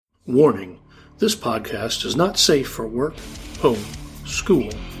Warning, this podcast is not safe for work, home, school,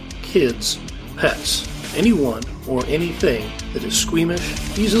 kids, pets, anyone or anything that is squeamish,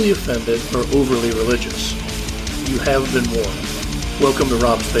 easily offended, or overly religious. You have been warned. Welcome to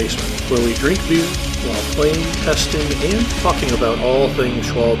Rob's Basement, where we drink beer while playing, testing, and talking about all things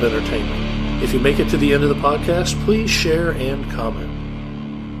Schwalb Entertainment. If you make it to the end of the podcast, please share and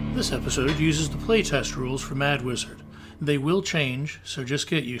comment. This episode uses the playtest rules for Mad Wizard. They will change, so just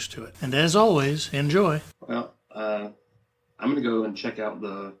get used to it. And as always, enjoy. Well, I'm going to go and check out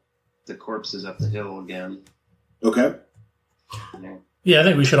the corpses up the hill again. Okay. Yeah, I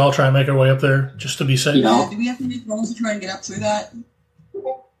think we should all try and make our way up there, just to be safe. Yeah, do we have to make rolls to try and get up through that?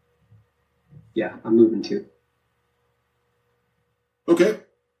 Yeah, I'm moving too. Okay.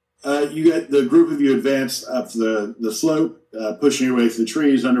 You get the group of you advance up the slope, pushing your way through the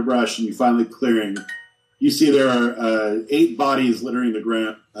trees, underbrush, and you finally clearing. You see there are 8 bodies littering the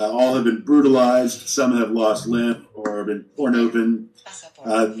ground. All have been brutalized. Some have lost limb or been torn open.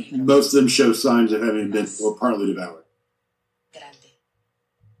 Most of them show signs of having been or partly devoured.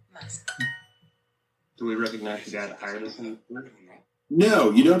 Do we recognize the guy that hired us in the group? No,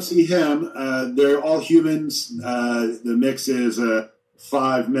 you don't see him. They're all humans. The mix is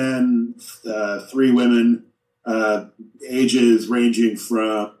 5 men, 3 women, ages ranging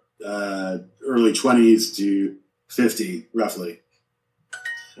from early 20s to 50, roughly.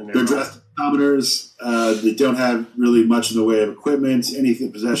 They're dressed as commoners. They don't have really much in the way of equipment. Any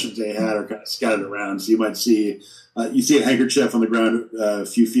possessions they had are kind of scattered around. So you might see a handkerchief on the ground a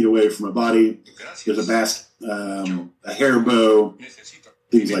few feet away from a body. There's a basket, a hair bow,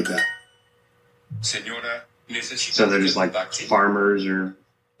 things like that. So they're just like farmers or...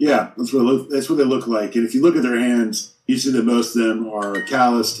 Yeah, that's what they look like. And if you look at their hands, you see that most of them are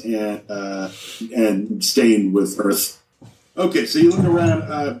calloused and stained with earth. Okay, so you look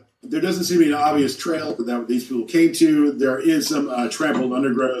around. There doesn't seem to be an obvious trail that these people came to. There is some trampled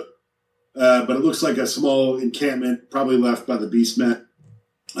undergrowth, but it looks like a small encampment, probably left by the beastmen.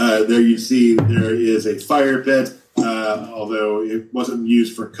 There you see there is a fire pit, although it wasn't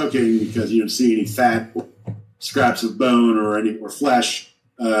used for cooking because you don't see any fat, scraps of bone, or flesh.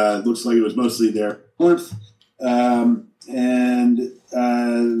 Looks like it was mostly their warmth. And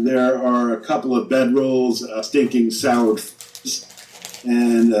there are a couple of bedrolls, stinking soured fish,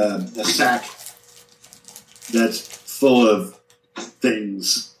 and a sack that's full of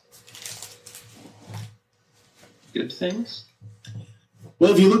things. Good things?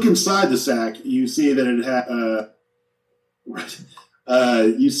 Well, if you look inside the sack, you see that it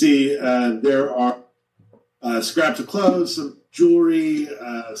there are scraps of clothes, some jewelry,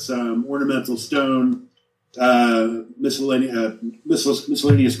 some ornamental stone,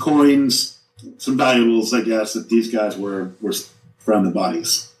 miscellaneous coins, some valuables, I guess, that these guys were from the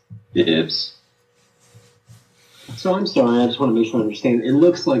bodies. Yes. So I'm sorry, I just want to make sure I understand. It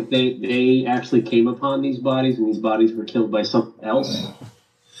looks like they actually came upon these bodies, and these bodies were killed by something else?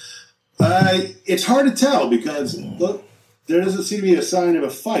 It's hard to tell because, look, there doesn't seem to be a sign of a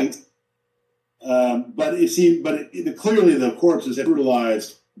fight. But clearly the corpses had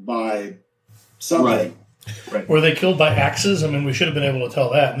brutalized by somebody. Right. Were they killed by axes? I mean, we should have been able to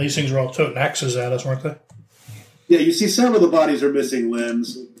tell that. And these things were all toting axes at us, weren't they? Yeah, you see some of the bodies are missing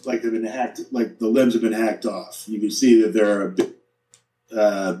limbs, like they've been hacked, like the limbs have been hacked off. You can see that there are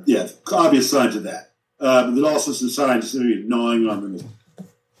obvious signs of that. But there's also some signs of gnawing on them.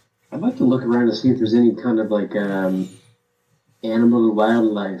 I'd like to look around and see if there's any kind of like animal or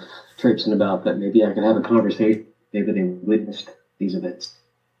wildlife traipsing about that maybe I could have a conversation. Maybe they witnessed these events.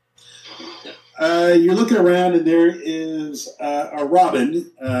 You're looking around, and there is a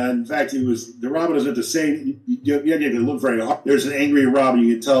robin. In fact, the robin isn't the same. You have to look very hard. There's an angry robin.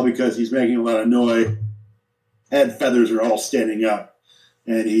 You can tell because he's making a lot of noise. Head feathers are all standing up,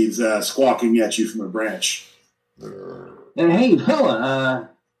 and he's squawking at you from a branch. And hey,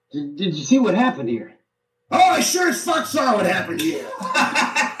 fella, did you see what happened here? Oh, I sure as fuck saw what happened here.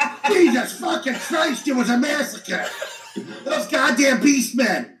 Jesus fucking Christ, it was a massacre. Those goddamn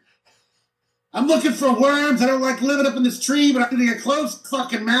beastmen. I'm looking for worms. I don't like living up in this tree, but I'm going to get close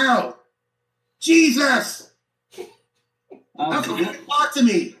fucking mouth. Jesus. How come you don't talk to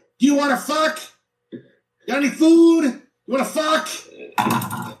me? Do you want to fuck? Got any food? You want to fuck?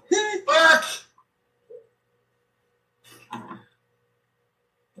 Fuck.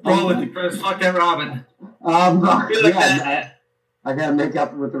 Roll with the first fucking Robin. I gotta make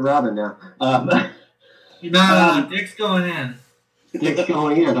up with the Robin now. No, Dick's going in. Dick's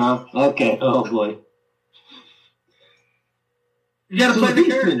going in, huh? Okay. Oh boy. You gotta play the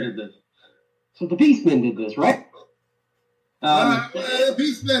character. So the Beastmen did this, right?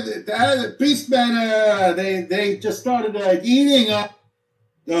 Beastmen, they just started eating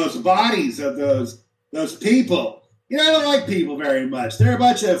those bodies of those people. You know, I don't like people very much. They're a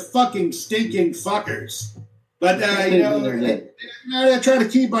bunch of fucking stinking fuckers. But I try to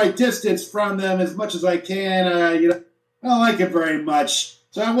keep my distance from them as much as I can. I don't like it very much.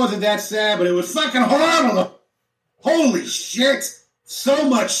 So I wasn't that sad, but it was fucking horrible. Holy shit! So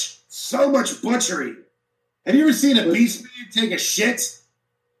much butchery. Have you ever seen a beast man take a shit?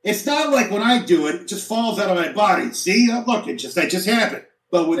 It's not like when I do it, it just falls out of my body. See? Look, that just happened.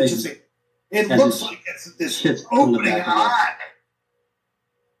 But when it looks like it's this opening eye.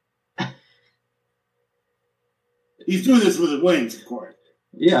 He's doing this with his wings, of course.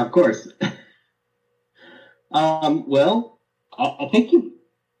 Yeah, of course. Well, I think you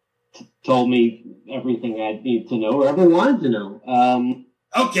told me everything I need to know or ever wanted to know.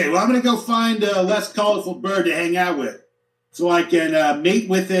 Okay, well, I'm going to go find a less colorful bird to hang out with so I can mate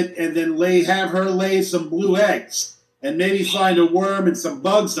with it and then have her lay some blue eggs and maybe find a worm and some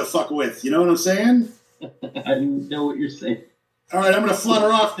bugs to fuck with. You know what I'm saying? I know what you're saying. All right, I'm going to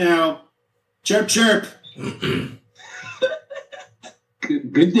flutter off now. Chirp, chirp.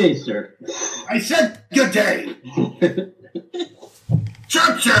 Good day, sir. I said good day.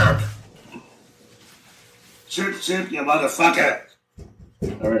 Chirp, chirp. Chirp, chirp, you motherfucker.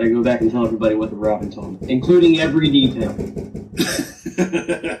 All right, I go back and tell everybody what the Robin told me, including every detail. Did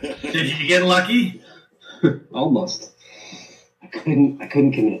you get lucky? Almost. I couldn't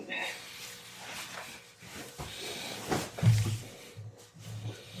commit.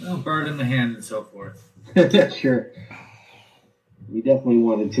 Well, bird in the hand and so forth. Sure. We definitely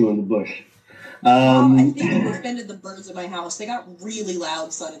wanted two in the bush. I think you offended the birds in my house. They got really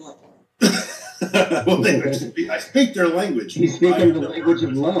loud suddenly. Well, I speak their language. He's speaking the language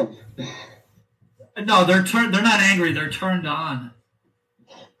of love. No, they're not angry. They're turned on.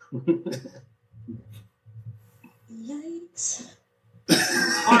 Yikes.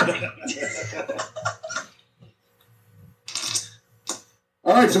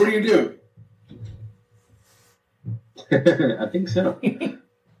 All right, so what do you do? I think so. I'm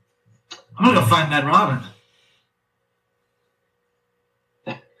gonna go find that Robin.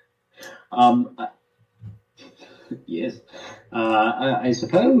 Yes. I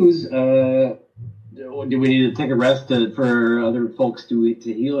suppose. Do we need to take a rest for other folks to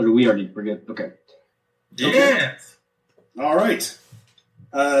heal, or do we already forget? Okay. Yes. All right.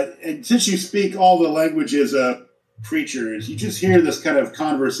 And since you speak all the languages of creatures, you just hear this kind of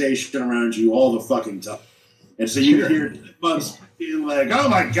conversation around you all the fucking time. And so you hear bugs being like, "Oh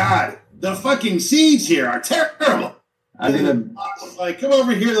my god, the fucking seeds here are terrible." Like, "Come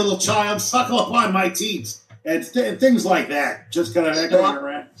over here, little child, suckle upon my teats," and things like that. Just kind of echoing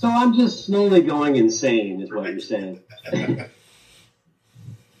around. So I'm just slowly going insane, is what you're saying.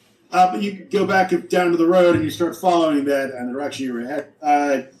 But you go back down to the road and you start following that in the direction you were headed.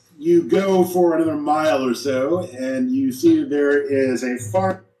 You go for another mile or so, and you see there is a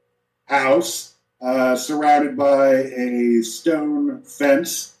farmhouse surrounded by a stone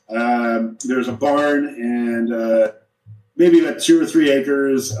fence. There's a barn and maybe about 2 or 3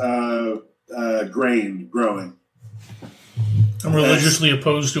 acres of grain growing. I'm religiously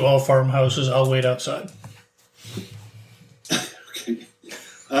opposed to all farmhouses. I'll wait outside. Okay.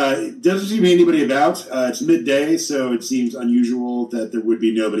 Doesn't seem to be anybody about. It's midday, so it seems unusual that there would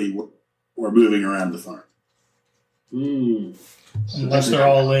be nobody or moving around the farm. Unless they're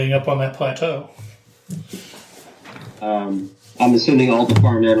all laying up on that plateau. I'm assuming all the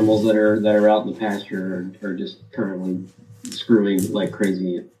farm animals that are out in the pasture are just currently screwing like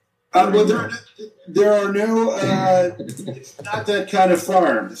crazy. Well, there are no. It's not that kind of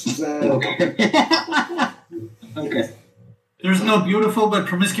farm. This is, Okay. Okay. There's no beautiful but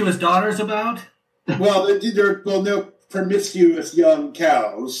promiscuous daughters about? Well, there are no promiscuous young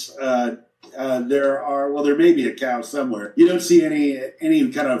cows. There may be a cow somewhere. You don't see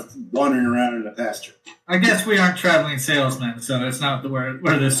any kind of wandering around in the pasture. I guess we aren't traveling salesmen, so that's not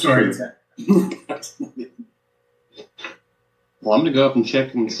where this story is at. Well, I'm going to go up and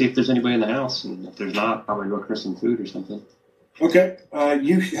check and see if there's anybody in the house. And if there's not, probably look for some food or something. Okay.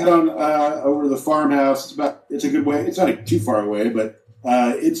 You head on over to the farmhouse. It's a good way. It's not too far away, but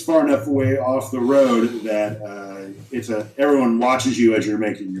it's far enough away off the road that everyone watches you as you're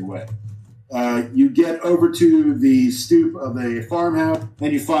making your way. You get over to the stoop of the farmhouse,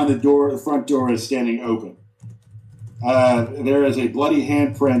 and you find the front door is standing open. There is a bloody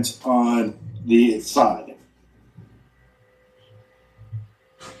handprint on the side.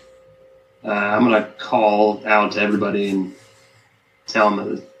 I'm going to call out to everybody and tell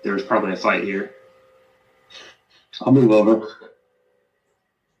them that there's probably a fight here. I'll move over.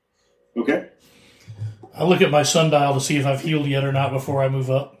 Okay. I look at my sundial to see if I've healed yet or not before I move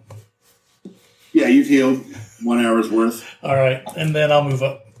up. Yeah, you've healed 1 hour's worth. All right, and then I'll move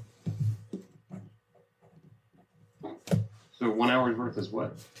up. So 1 hour's worth is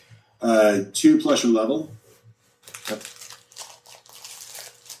what? 2 plus your level.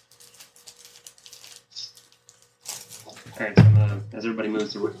 Alright, so I'm gonna, as everybody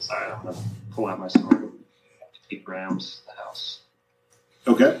moves to the side, I'm gonna pull out my sword. 8 grams the house.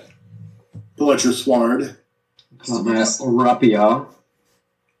 Okay. Pull out your sword. Pull my rapier.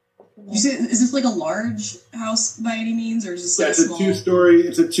 You say, is this like a large house by any means, or just like Yeah, it's a two-story.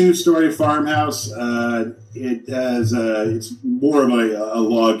 It's a two-story farmhouse. It has. It's more of a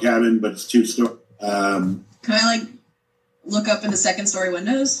log cabin, but it's two-story. Can I like look up in the second-story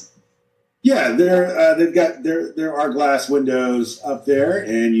windows? Yeah, there are glass windows up there,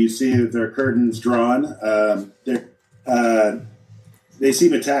 and you see that there are curtains drawn. They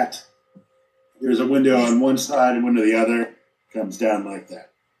seem attacked. There's a window on one side and window on the other. Comes down like that.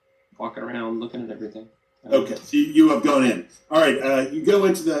 Walking around, looking at everything. Okay, so you have gone in. All right, you go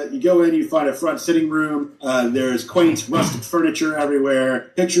in. You find a front sitting room. There's quaint rustic furniture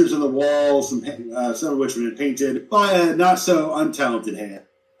everywhere. Pictures on the walls, some of which have been painted by a not so untalented hand.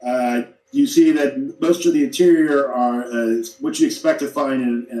 You see that most of the interior are what you expect to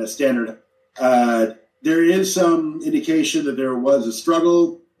find in a standard. There is some indication that there was a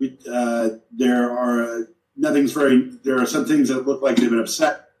struggle. There are some things that look like they've been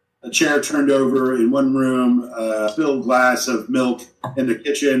upset. A chair turned over in one room, spilled glass of milk in the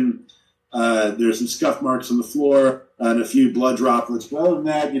kitchen. There's some scuff marks on the floor and a few blood droplets. But other than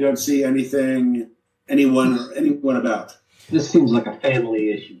that, you don't see anyone about. This seems like a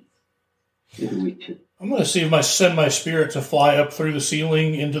family issue. I'm going to see if I send my spirit to fly up through the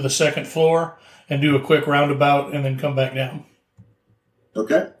ceiling into the second floor and do a quick roundabout and then come back down.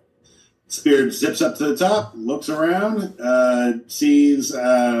 Okay. Spirit zips up to the top, looks around, sees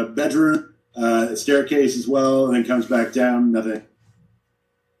a bedroom, a staircase as well, and then comes back down. Nothing.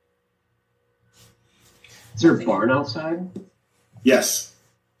 Is there a barn outside? Yes.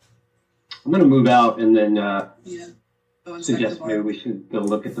 I'm going to move out and then Yeah. Go inside the suggest barn. maybe we should go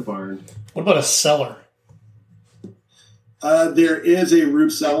look at the barn. What about a cellar? There is a root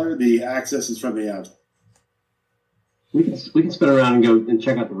cellar. The access is from the outside. We can spin around and go and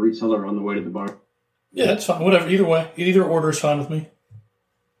check out the root cellar on the way to the barn. Yeah, that's fine. Whatever. Either way. Either order is fine with me.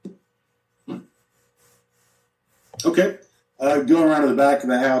 Okay. Going around to the back of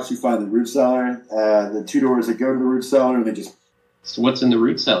the house, you find the root cellar. The 2 doors that go to the root cellar, and they just... So what's in the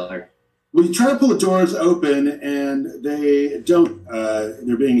root cellar? Well, you try to pull the doors open, and they don't.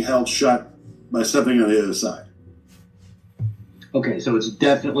 They're being held shut by something on the other side. Okay, so it's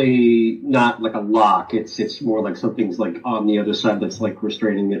definitely not like a lock. It's more like something's like on the other side that's like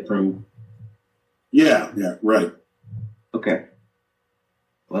restraining it from... Yeah, right. Okay.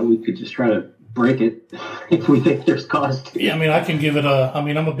 Well, we could just try to break it if we think there's cause to. Yeah, I mean, I can give it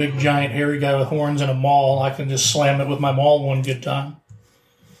I'm a big, giant, hairy guy with horns and a maul. I can just slam it with my maul one good time.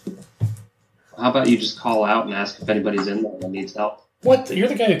 How about you just call out and ask if anybody's in there that needs help? What? You're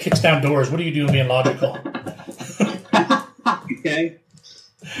the guy who kicks down doors. What are you doing being logical? Okay.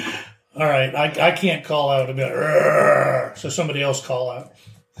 All right, I can't call out and be like, "Rrrr," so somebody else call out.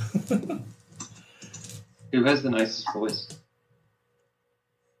 Who has the nicest voice?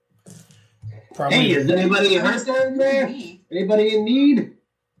 Probably. Hey, is anybody hurt down there? Anybody in need?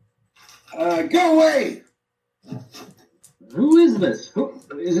 Go away! Who is this?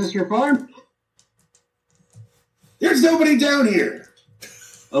 Is this your farm? There's nobody down here.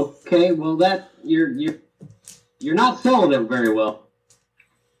 Okay, well you're not selling it very well.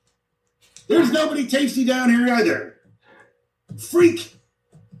 There's nobody tasty down here either. Freak.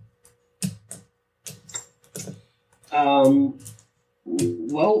 We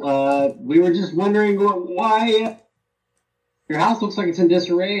were just wondering why your house looks like it's in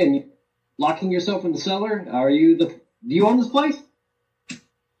disarray and you're locking yourself in the cellar. Do you own this place?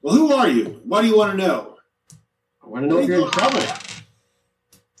 Well, who are you? Why do you want to know? I want to know if you're in trouble.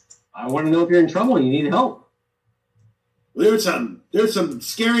 I want to know if you're in trouble and you need help. Well, there's some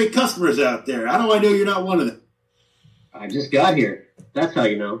scary customers out there. How do I know you're not one of them? I just got here. That's how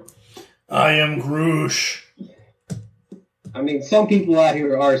you know. I am Groosh. I mean, some people out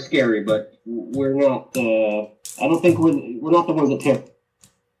here are scary, but we're not. I don't think we're not the ones that tip.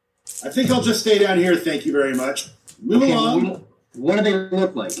 I think I'll just stay down here. Thank you very much. Move along. What do they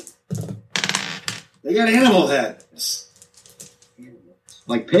look like? They got animal heads.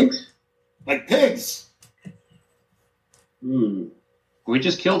 Like pigs? Like pigs. Hmm. We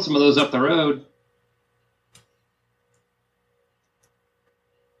just killed some of those up the road.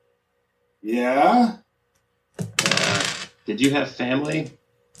 Yeah? Did you have family?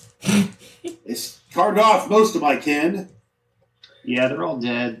 It's carved off most of my kin. Yeah, they're all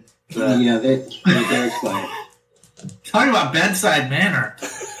dead. Yeah, they're expired. Talking about bedside manner.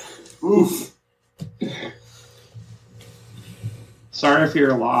 Oof. Sorry for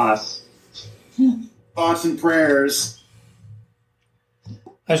your loss. Thoughts and prayers.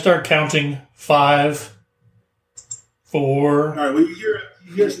 I start counting 5, 4. All right, well, you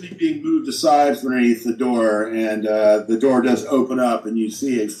hear something being moved aside from underneath the door, and the door does open up, and you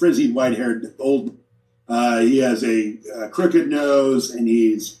see a frizzy, white-haired old. He has a crooked nose, and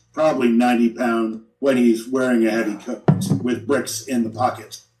he's probably 90 pounds when he's wearing a heavy coat with bricks in the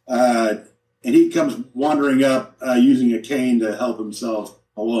pocket. And he comes wandering up using a cane to help himself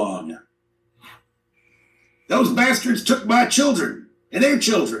along. Those bastards took my children, and their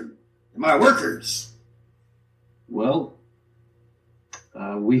children, and my workers. Well,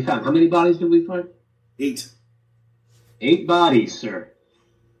 we found... How many bodies did we find? 8. 8 bodies, sir.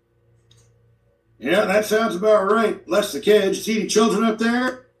 Yeah, that sounds about right. Less the kids. See any children up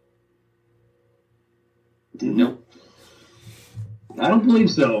there? Nope. I don't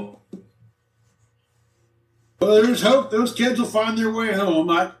believe so. Well, there's hope. Those kids will find their way home.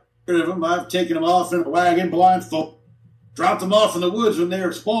 I've heard of them. I've taken them off in a wagon blindfold. Dropped them off in the woods when they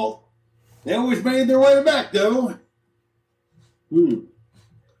were small. They always made their way back, though. Well,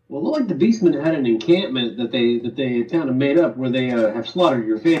 it looked like the Beastmen had an encampment that they kind of made up where they have slaughtered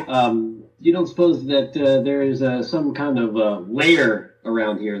your family. You don't suppose that there is some kind of lair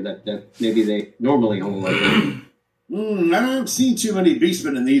around here that maybe they normally hold like that? I haven't seen too many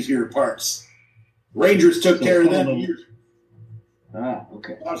beastmen in these here parts. Rangers took care of them years. Ah,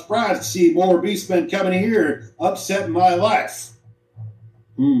 okay. I'm surprised to see more beastmen coming here, upsetting my life.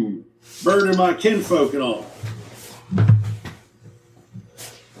 Murdering my kinfolk and all.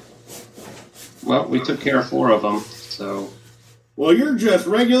 Well, we took care of 4 of them, so... Well, you're just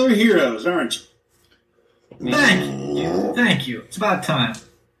regular heroes, aren't you? Thank you. It's about time.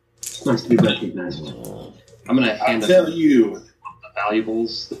 It's nice to be recognized. I'm going to hand I'll tell you. the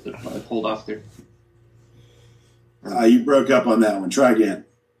valuables that I pulled off there. You broke up on that one. Try again.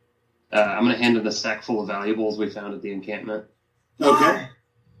 I'm going to hand him the sack full of valuables we found at the encampment. Okay.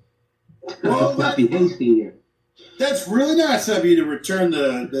 Well, Let's not be hasty here. that's really nice of you to return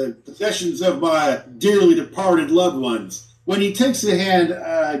the possessions of my dearly departed loved ones. When he takes the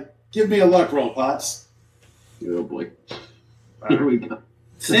hand, give me a luck roll, Potts. Oh, boy. Here we go.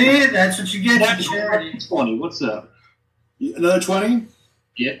 See, that's what you get That's for charity. 20. What's up? Another 20?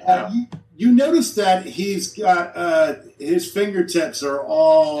 Yeah. You notice that he's got his fingertips are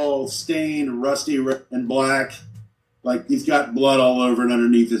all stained, rusty, and black. Like he's got blood all over and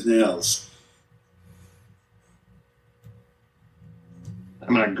underneath his nails.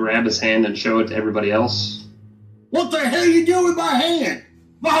 I'm going to grab his hand and show it to everybody else. What the hell are you doing with my hand?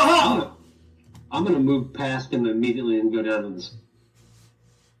 I'm going to move past him immediately and go down to this.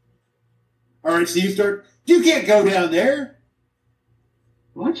 All right, so you can't go down there.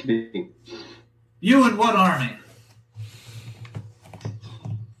 Watch me. You and what army?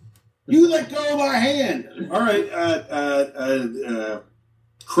 You let go of my hand. All right,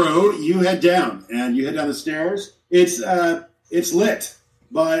 Crow, you head down, and you head down the stairs. It's lit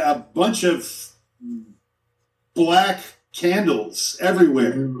by a bunch of black candles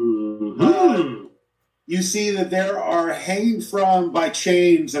everywhere. You see that there are by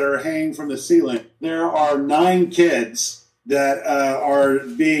chains that are hanging from the ceiling. There are 9 kids that are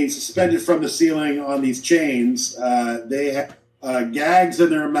being suspended from the ceiling on these chains. They have gags in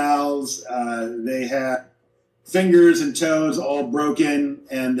their mouths. They have fingers and toes all broken,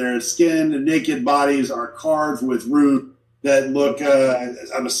 and their skin and naked bodies are carved with runes that look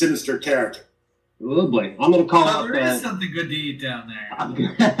of a sinister character. Oh, boy. I'm going to call up... There is something good to eat down there.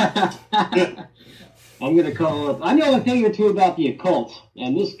 I'm going to call up... I know a thing or two about the occult,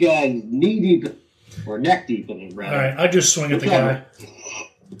 and this guy's knee-deep, or neck-deep in it, rather. All right, I just swing at the guy.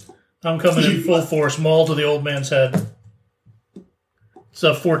 I'm coming in full force, maul to the old man's head. It's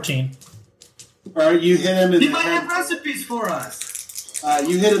a 14. All right, you hit him in He the might head. have recipes for us.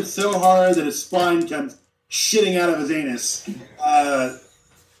 You hit him so hard that his spine comes shitting out of his anus.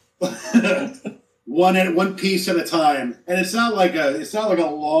 One piece at a time, and it's not like a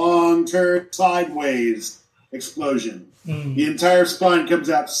long-term sideways explosion. The entire spine comes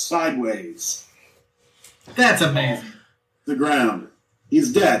out sideways. That's amazing. The ground.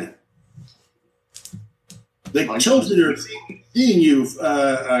 He's dead. The children are seeing you,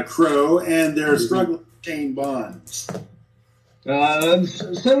 Crow, and they're struggling to chain bonds.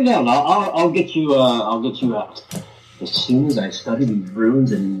 Settle down. I'll get you. I'll get you out. As soon as I study these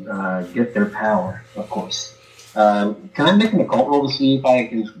runes and get their power, of course. Can I make an occult roll to see if I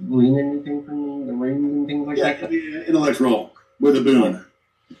can glean anything from the rings and things like Yeah, that? it could be an intellect roll with a boon.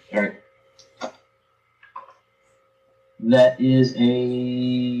 All right. That is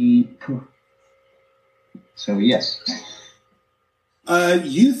a... So, yes.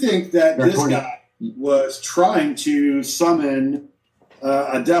 You think that Or this 20. guy was trying to summon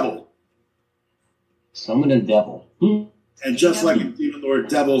a devil. Summon a devil. And just like in Demon Lord,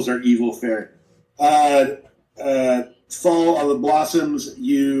 devils are evil fairy. Fall of the Blossoms,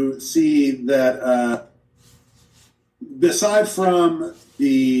 you see that aside from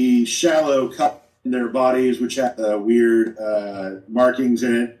the shallow cut in their bodies, which have weird markings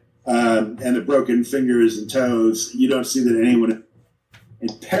in it, and the broken fingers and toes, you don't see that anyone in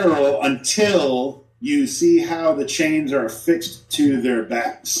peril until you see how the chains are affixed to their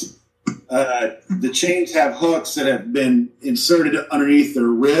backs. The chains have hooks that have been inserted underneath their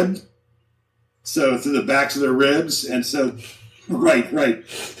rib, so through the backs of their ribs, and so right,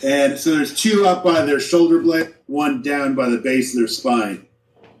 and so there's two up by their shoulder blade, one down by the base of their spine.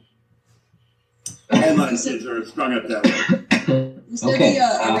 Headlines are strung up that way. You said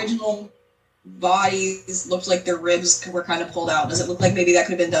the original bodies looked like their ribs were kind of pulled out. Does it look like maybe that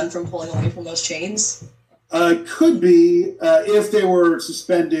could have been done from pulling away from those chains? Could be if they were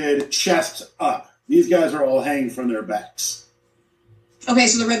suspended chest up. These guys are all hanging from their backs. Okay,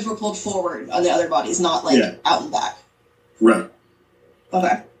 so the ribs were pulled forward on the other bodies, not out and back. Right.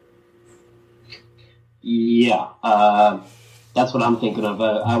 Okay. Yeah, that's what I'm thinking of.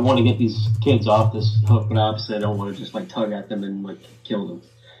 I want to get these kids off this hook, but obviously I don't want to just tug at them and kill them.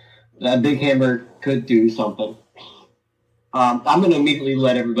 That big hammer could do something. I'm going to immediately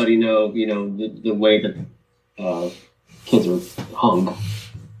let everybody know, the way that kids are hung,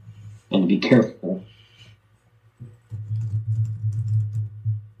 and to be careful.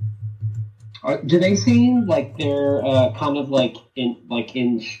 Do they seem like they're kind of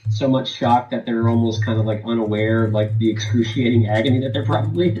in so much shock that they're almost kind of unaware of the excruciating agony that they're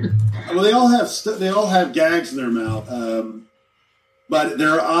probably in? Well, they all have gags in their mouth, but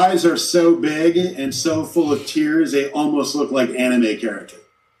their eyes are so big and so full of tears they almost look like anime characters.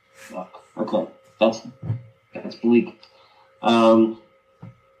 Okay, that's bleak.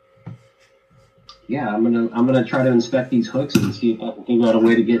 Yeah, I'm gonna try to inspect these hooks and see if I can figure out a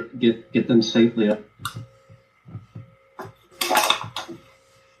way to get them safely up.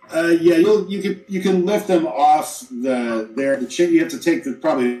 Yeah, you can lift them off the chain. You have to take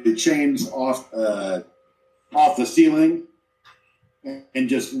probably the chains off the ceiling and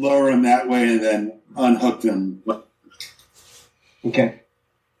just lower them that way, and then unhook them. Okay.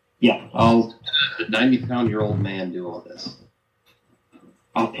 Yeah, I'll. The 90-pound-year-old man do all this.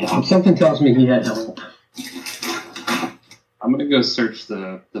 Something tells me he had help. I'm gonna go search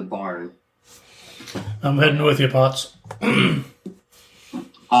the barn. I'm heading with you, Potts.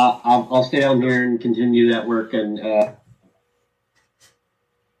 I'll stay down here and continue that work, and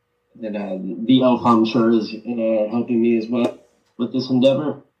the elf, I'm sure, is helping me as well with this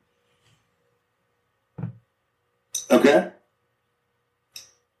endeavor. Okay.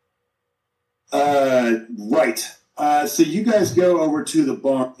 Right. So you guys go over to the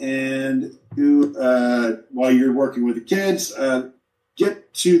barn, and you, while you're working with the kids,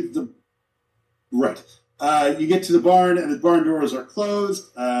 get to the right. You get to the barn, and the barn doors are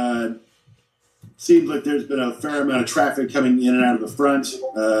closed. Seems like there's been a fair amount of traffic coming in and out of the front.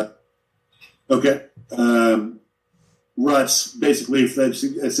 Okay. Ruts, basically, signs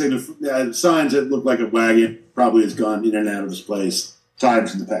that look like a wagon probably has gone in and out of this place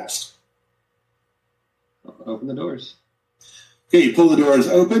times in the past. Open the doors. Okay, you pull the doors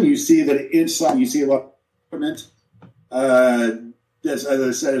open. You see that inside you see a lot of equipment. As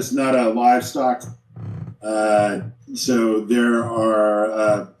I said, it's not a livestock. So there are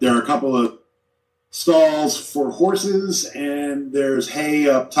a couple of stalls for horses, and there's hay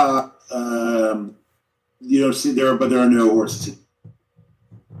up top. You don't see there, but there are no horses.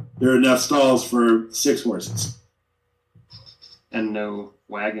 There are enough stalls for 6 horses. And no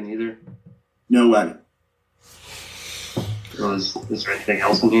wagon either? No wagon. Is there anything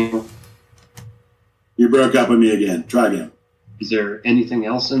else in here? You broke up on me again. Try again. Is there anything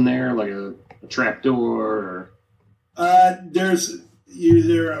else in there, like a trap door? There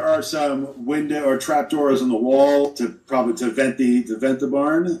are some window or trap doors on the wall to vent the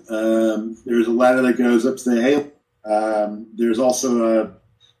barn. There's a ladder that goes up to the hay. There's also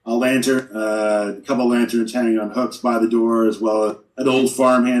a lantern, a couple of lanterns hanging on hooks by the door, as well as an old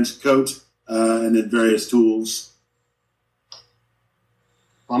farmhand's coat, and then various tools.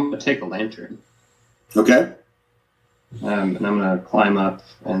 Well, I'm going to take a lantern. Okay. And I'm going to climb up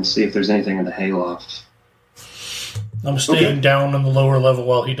and see if there's anything in the hayloft. I'm staying down on the lower level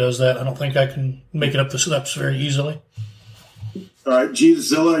while he does that. I don't think I can make it up the steps very easily. All right, Jesus,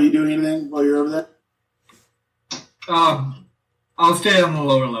 Zilla, are you doing anything while you're over there? I'll stay on the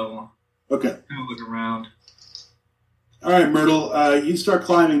lower level. Okay. Kind of look around. All right, Myrtle, you start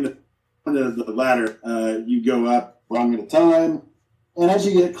climbing the ladder. You go up one at a time. And as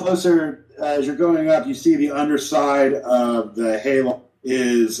you get closer, as you're going up, you see the underside of the halo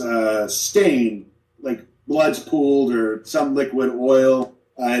is stained, like blood's pooled or some liquid oil.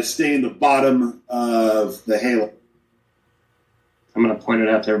 It's stained the bottom of the halo. I'm going to point it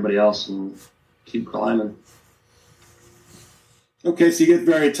out to everybody else and keep climbing. Okay, so you get to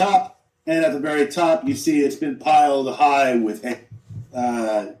the very top, and at the very top, you see it's been piled high with hay.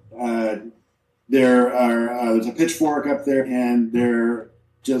 There's a pitchfork up there, and there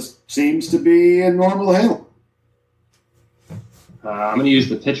just seems to be a normal hay. I'm going to use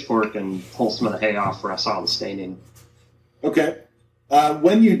the pitchfork and pull some of the hay off where I saw the staining. Okay.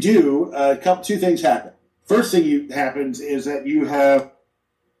 When you do, two things happen. First thing happens is that you have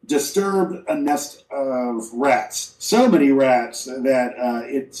disturbed a nest of rats. So many rats that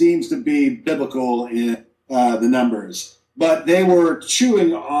it seems to be biblical in the numbers. But they were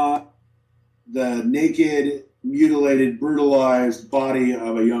chewing on the naked, mutilated, brutalized body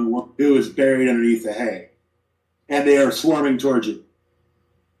of a young woman who was buried underneath the hay. And they are swarming towards you.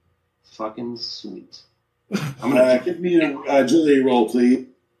 Fucking sweet. I'm gonna give me an agility roll, please.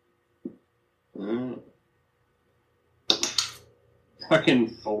 Fucking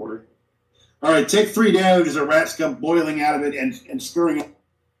 4. All right, take 3 damage as a rats come boiling out of it and scurrying up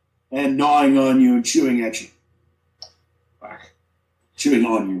and gnawing on you and chewing at you. Fuck. Chewing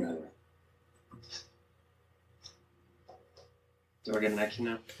on you, rather. Do I get an action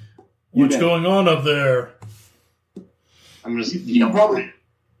now? What's going on up there? I'm just You probably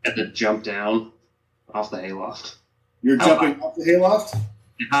at the jump down off the hayloft. you're jumping off the hayloft.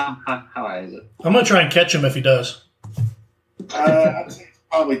 How high is it? I'm going to try and catch him if he does. I'd say it's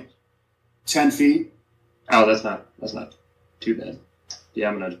probably 10 feet. Oh, that's not too bad. Yeah,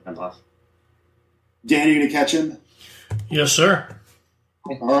 I'm gonna jump off. Dan, you gonna catch him? Yes, sir.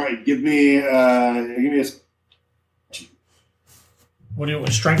 All right, give me a. What do you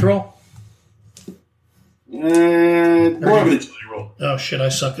want? Strength roll? More of an agility roll. Oh, shit, I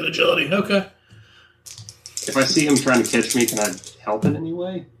suck at agility. Okay. If I see him trying to catch me, can I help in any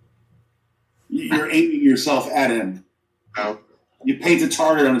way? You're aiming yourself at him. Oh. You paint a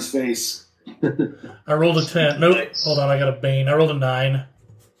target on his face. I rolled a 10. Nope. Hold on, I got a Bane. I rolled a 9.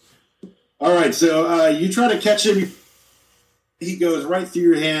 All right, so you try to catch him. He goes right through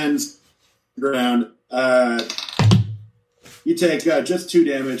your hands, ground. You take just 2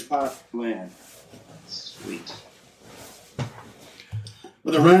 damage, pop, land. Sweet.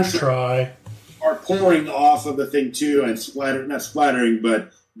 But the rats Try. are pouring off of the thing too, and not splattering,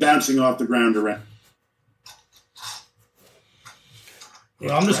 but bouncing off the ground around.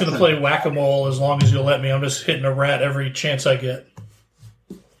 Well, I'm just going to play whack-a-mole as long as you'll let me. I'm just hitting a rat every chance I get.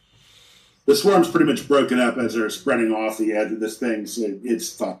 The swarm's pretty much broken up as they're spreading off the edge of this thing, so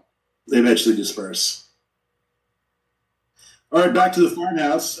it's fun. They eventually disperse. All right, back to the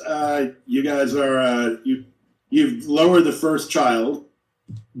farmhouse. You guys are you've lowered the first child.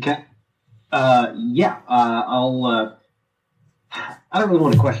 Okay. I'll. I don't really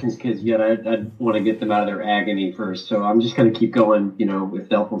want to question these kids yet. I want to get them out of their agony first. So I'm just going to keep going, with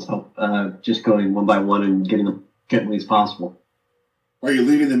Elflin's help, just going one by one and getting them gently as possible. Are you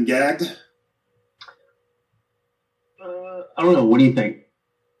leaving them gagged? I don't know. What do you think?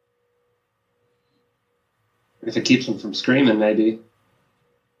 If it keeps them from screaming, maybe.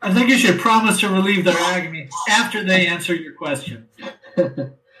 I think you should promise to relieve their agony after they answer your question.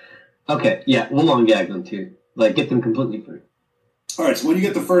 Okay, yeah, we'll long gag them too. Like, get them completely free. All right, so when you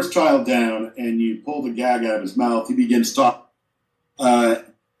get the first child down and you pull the gag out of his mouth, he begins talking. And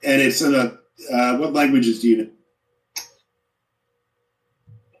it's in a... what languages do you know?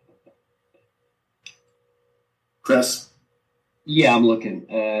 Chris? Yeah, I'm looking.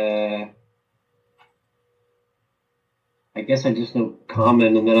 I guess I just know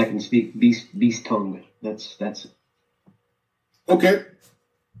common, and then I can speak beast tongue. That's it. Okay.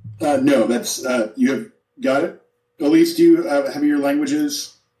 No, that's... you have got it? Elise, do you have your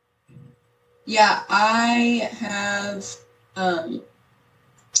languages? Yeah, I have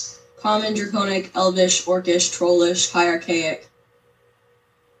Common, Draconic, Elvish, Orcish, Trollish, High Archaic.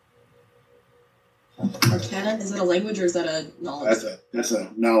 Arcana? Is that a language or is that a knowledge? That's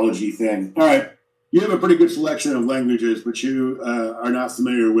a knowledge-y thing. All right. You have a pretty good selection of languages, but you are not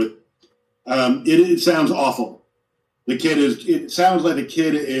familiar with... It sounds awful. The kid is. It sounds like the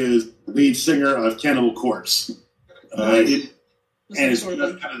kid is lead singer of Cannibal Corpse. And it's kind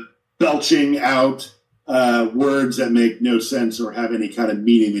of belching out words that make no sense or have any kind of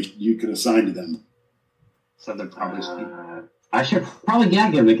meaning that you can assign to them. So they're probably I should probably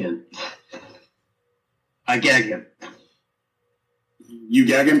gag him again. I gag him. You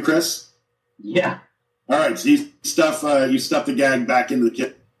gag him, Chris? Yeah. All right, so you stuff the gag back into the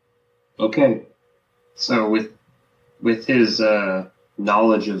kid. Okay. So with his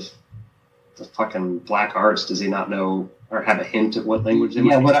knowledge of the fucking black arts, does he not know or have a hint of what language they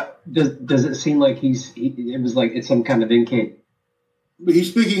might be? Does it seem like it was like it's some kind of incate? But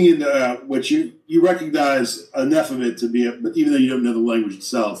he's speaking in which you recognize enough of it to be, but even though you don't know the language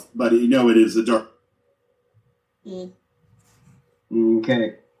itself, but you know it is the dark.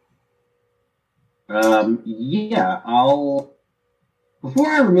 Okay. Yeah, I'll. Before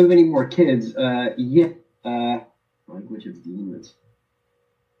I remove any more kids, language of demons.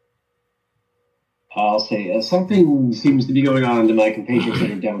 I'll say something seems to be going on to my compatriots that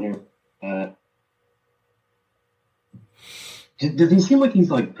are down here. Does he seem like he's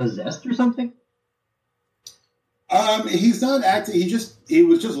like possessed or something? He's not acting. He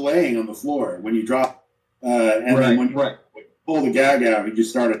was just laying on the floor when you drop, and then when you pull the gag out, he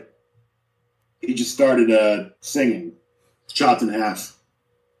just started singing, chopped in half.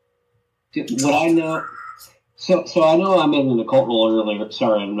 What I know, so I know I made an occult roll earlier.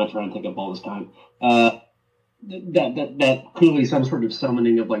 Sorry, I'm not trying to take up all this time. That clearly some sort of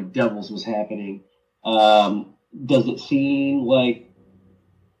summoning of like devils was happening. Does it seem like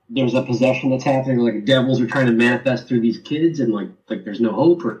there's a possession that's happening, like devils are trying to manifest through these kids, and like there's no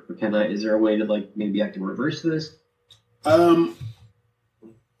hope, or is there a way to like maybe I can reverse this? The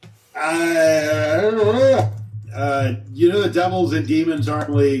devils and demons aren't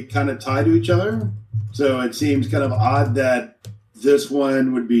really kind of tied to each other, so it seems kind of odd that this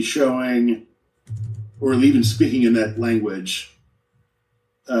one would be showing or even speaking in that language,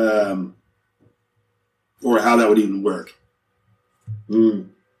 or how that would even work. The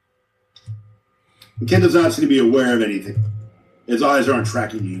kid does not seem to be aware of anything. His eyes aren't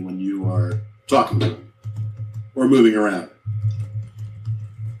tracking you when you are talking to him or moving around.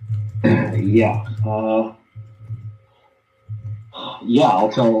 Yeah. I'll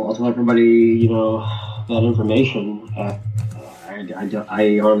tell everybody, that information. I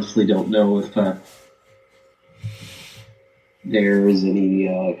honestly don't know if there is any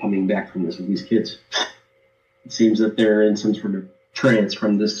coming back from this with these kids. It seems that they're in some sort of trance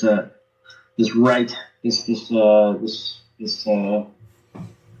from this rite.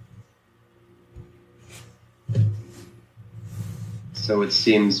 So it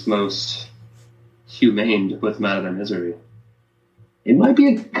seems most humane to put them out of their misery. It might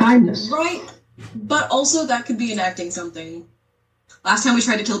be a kindness. Right, but also that could be enacting something. Last time we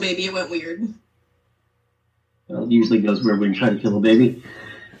tried to kill baby, it went weird. Well, it usually goes weird when you try to kill a baby.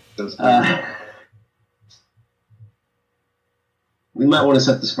 We might want to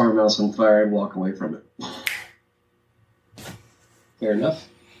set this farmhouse on fire and walk away from it. Fair enough.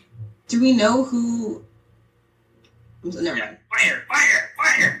 Do we know who... Never mind. Fire!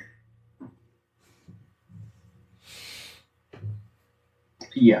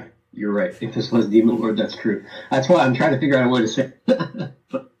 Yeah, you're right. If this was Demon Lord, that's true. That's why I'm trying to figure out a way to say it.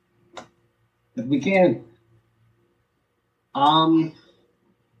 But if we can. I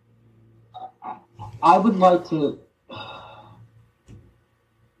would like to...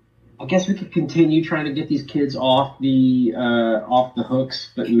 I guess we could continue trying to get these kids off the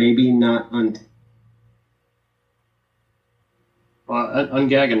hooks, but maybe not Well,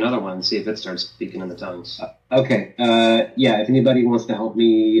 ungag another one and see if it starts speaking in the tongues. Okay. If anybody wants to help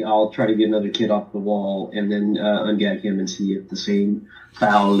me, I'll try to get another kid off the wall and then ungag him and see if the same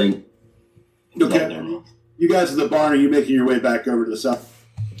fouling. Okay. You guys at the barn, are you making your way back over to the south?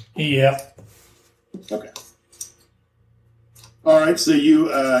 Yep. Okay. All right, so you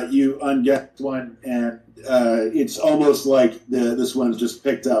ungag one, and it's almost like this one's just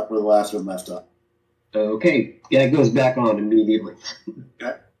picked up where the last one left off. Okay, yeah, it goes back on immediately.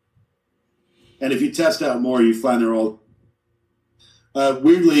 Okay. And if you test out more, you find they're all...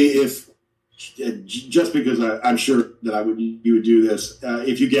 weirdly, if just because I'm sure that you would do this,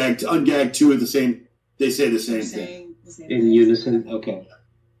 if you ungag two of the same, they say the same thing. In unison? Okay.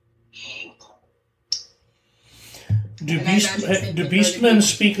 Do beastmen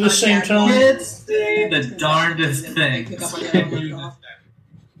speak the same tongue? Kids say the darndest things.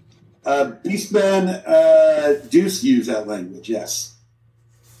 Beastmen do use that language, yes.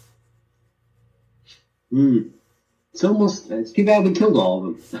 It's too bad we killed all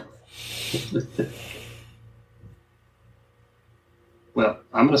of them. Well,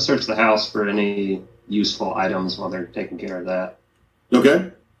 I'm going to search the house for any useful items while they're taking care of that.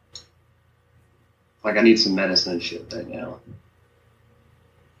 Okay. Like, I need some medicine and shit right now.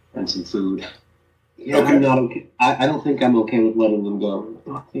 And some food. Yeah, Okay. I'm not okay. I don't think I'm okay with letting them go.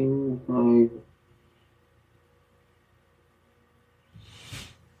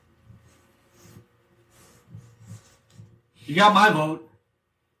 You got my vote.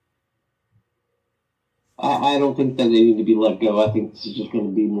 I don't think that they need to be let go. I think this is just going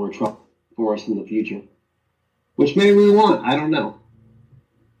to be more trouble for us in the future. Which maybe we want. I don't know.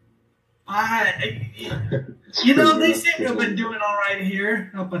 You know, they seem to have been doing all right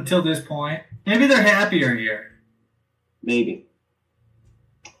here up until this point. Maybe they're happier here. Maybe.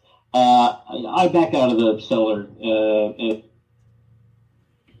 I back out of the cellar. And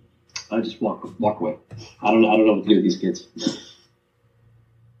I just walk away. I don't know what to do with these kids.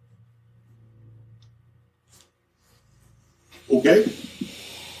 Okay.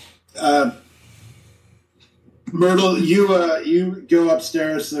 Myrtle, you go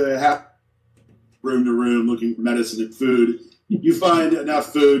upstairs, room to room, looking for medicine and food. You find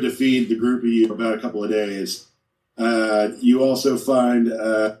enough food to feed the group of you for about a couple of days. You also find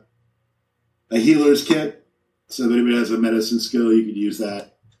a healer's kit, so if anybody has a medicine skill, you could use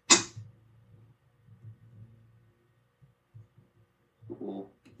that.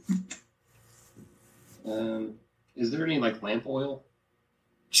 Cool. Is there any, like, lamp oil?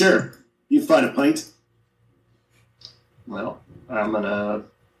 Sure. You find a pint. Well, I'm going to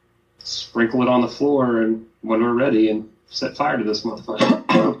sprinkle it on the floor and when we're ready and set fire to this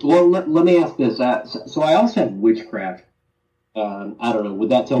motherfucker. Well, let me ask this. So I also have witchcraft. I don't know. Would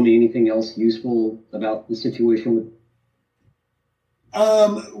that tell me anything else useful about the situation with?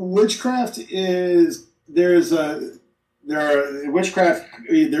 Witchcraft is there is the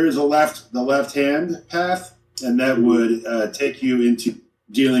left hand path, and that would take you into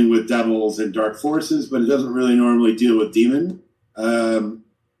dealing with devils and dark forces, but it doesn't really normally deal with demon.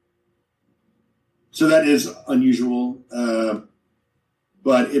 So that is unusual,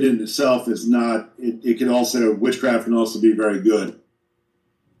 but it in itself is not. It can also witchcraft can also be very good.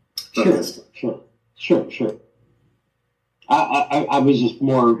 Sure. I was just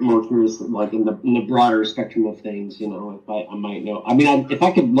more curious, like in the broader spectrum of things. You know, if I might know. I mean, if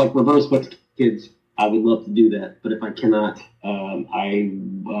I could like reverse what's kids, I would love to do that. But if I cannot, I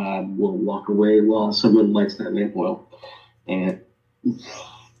will walk away while someone lights that lamp oil, and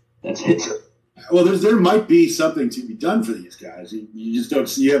that's it. Well, there might be something to be done for these guys. You just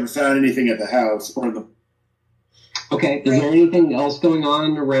don't. You haven't found anything at the house or the. Okay. Is there anything else going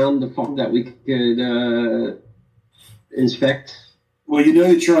on around the farm that we could inspect? Well, you know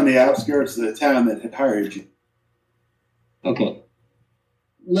that you're on the outskirts of the town that had hired you. Okay.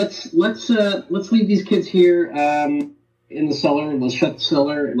 Let's leave these kids here in the cellar. Let's shut the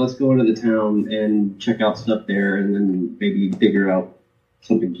cellar and let's go into the town and check out stuff there, and then maybe figure out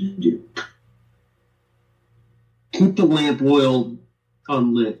something to do. Keep the lamp oil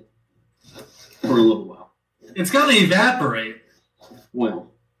unlit for a little while. It's going to evaporate. Well,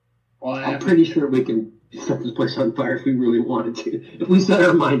 I'm pretty sure we can set this place on fire if we really wanted to, if we set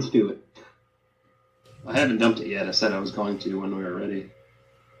our minds to it. I haven't dumped it yet. I said I was going to when we were ready.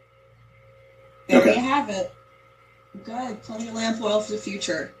 There you have it. Good. Plenty of lamp oil for the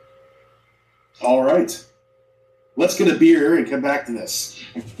future. All right. Let's get a beer and come back to this.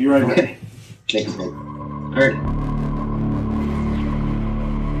 Be right back. Thanks, man. All right.